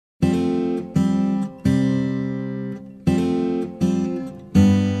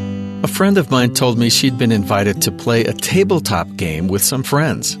friend of mine told me she'd been invited to play a tabletop game with some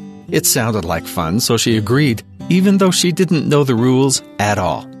friends. It sounded like fun, so she agreed, even though she didn't know the rules at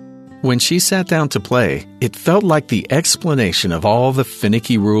all. When she sat down to play, it felt like the explanation of all the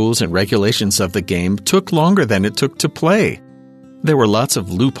finicky rules and regulations of the game took longer than it took to play. There were lots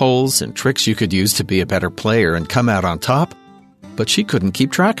of loopholes and tricks you could use to be a better player and come out on top, but she couldn't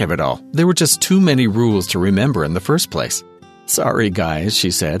keep track of it all. There were just too many rules to remember in the first place. "Sorry, guys," she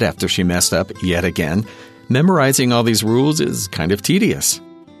said after she messed up yet again. "Memorizing all these rules is kind of tedious."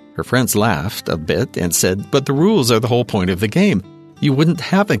 Her friends laughed a bit and said, "But the rules are the whole point of the game. You wouldn't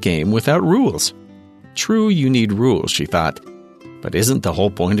have a game without rules." True, you need rules, she thought. But isn't the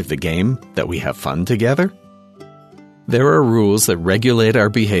whole point of the game that we have fun together? There are rules that regulate our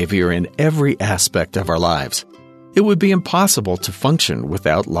behavior in every aspect of our lives. It would be impossible to function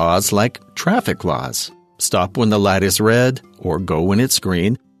without laws like traffic laws. Stop when the light is red, or go when it's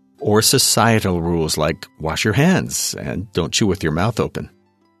green, or societal rules like wash your hands and don't chew with your mouth open.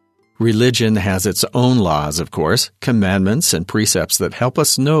 Religion has its own laws, of course, commandments and precepts that help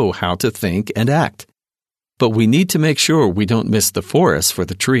us know how to think and act. But we need to make sure we don't miss the forest for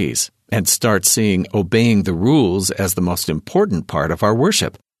the trees and start seeing obeying the rules as the most important part of our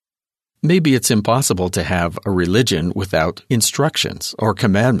worship. Maybe it's impossible to have a religion without instructions or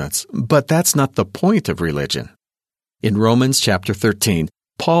commandments, but that's not the point of religion. In Romans chapter 13,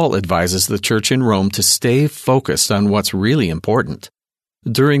 Paul advises the church in Rome to stay focused on what's really important.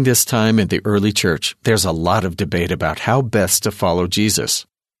 During this time in the early church, there's a lot of debate about how best to follow Jesus.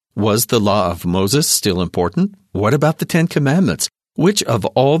 Was the law of Moses still important? What about the 10 Commandments? Which of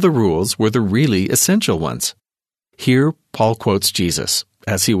all the rules were the really essential ones? Here, Paul quotes Jesus,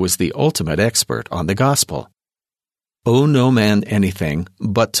 as he was the ultimate expert on the gospel. "Owe no man anything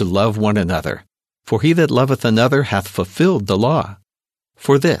but to love one another, for he that loveth another hath fulfilled the law.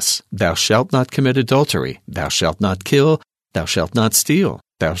 For this, thou shalt not commit adultery, thou shalt not kill, thou shalt not steal,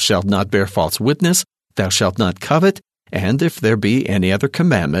 thou shalt not bear false witness, thou shalt not covet, and if there be any other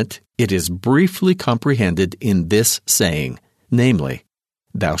commandment, it is briefly comprehended in this saying, namely,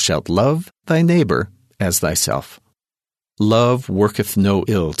 thou shalt love thy neighbor as thyself. Love worketh no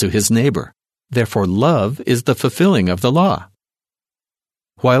ill to his neighbor. Therefore love is the fulfilling of the law."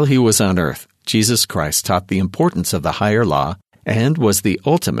 While he was on earth, Jesus Christ taught the importance of the higher law and was the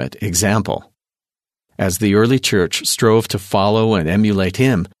ultimate example. As the early church strove to follow and emulate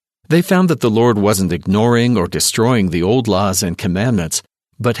him, they found that the Lord wasn't ignoring or destroying the old laws and commandments,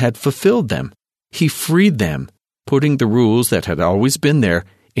 but had fulfilled them. He freed them, putting the rules that had always been there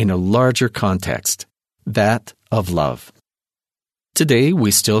in a larger context, that of love. Today,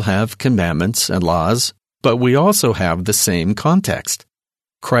 we still have commandments and laws, but we also have the same context.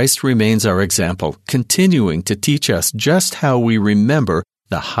 Christ remains our example, continuing to teach us just how we remember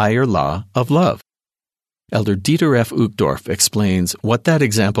the higher law of love. Elder Dieter F. Uchtdorf explains what that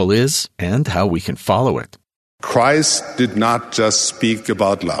example is and how we can follow it. Christ did not just speak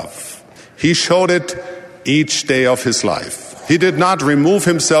about love. He showed it each day of his life. He did not remove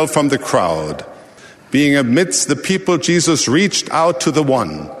himself from the crowd. Being amidst the people, Jesus reached out to the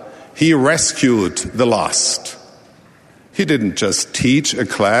one. He rescued the lost. He didn't just teach a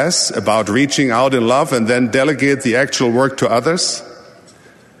class about reaching out in love and then delegate the actual work to others.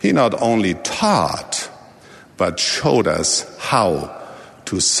 He not only taught, but showed us how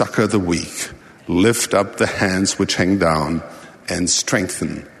to succor the weak, lift up the hands which hang down, and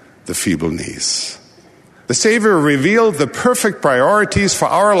strengthen the feeble knees. The Savior revealed the perfect priorities for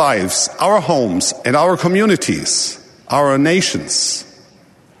our lives, our homes, and our communities, our nations,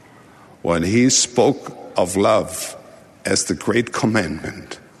 when he spoke of love as the great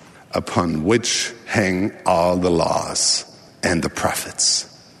commandment upon which hang all the laws and the prophets.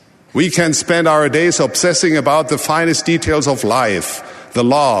 We can spend our days obsessing about the finest details of life, the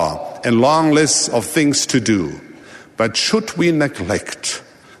law, and long lists of things to do. But should we neglect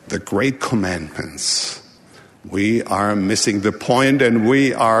the great commandments, we are missing the point, and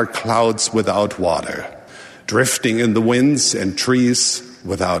we are clouds without water, drifting in the winds and trees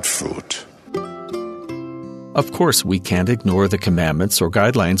without fruit. Of course, we can't ignore the commandments or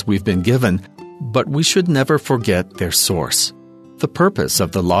guidelines we've been given, but we should never forget their source. The purpose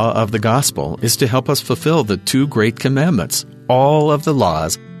of the law of the gospel is to help us fulfill the 2 great commandments. All of the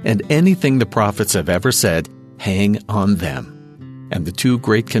laws and anything the prophets have ever said hang on them. And the 2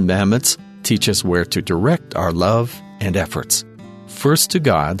 great commandments teach us where to direct our love and efforts, first to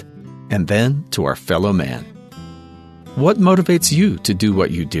God and then to our fellow man. What motivates you to do what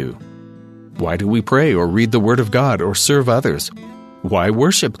you do? Why do we pray or read the Word of God or serve others? Why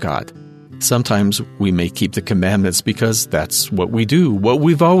worship God? Sometimes we may keep the commandments because that's what we do, what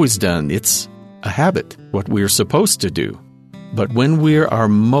we've always done. It's a habit, what we're supposed to do. But when we're our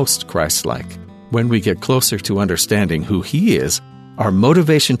most Christ-like, when we get closer to understanding who He is, our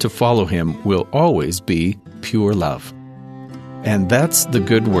motivation to follow Him will always be pure love. And that's the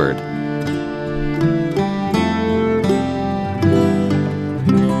good word.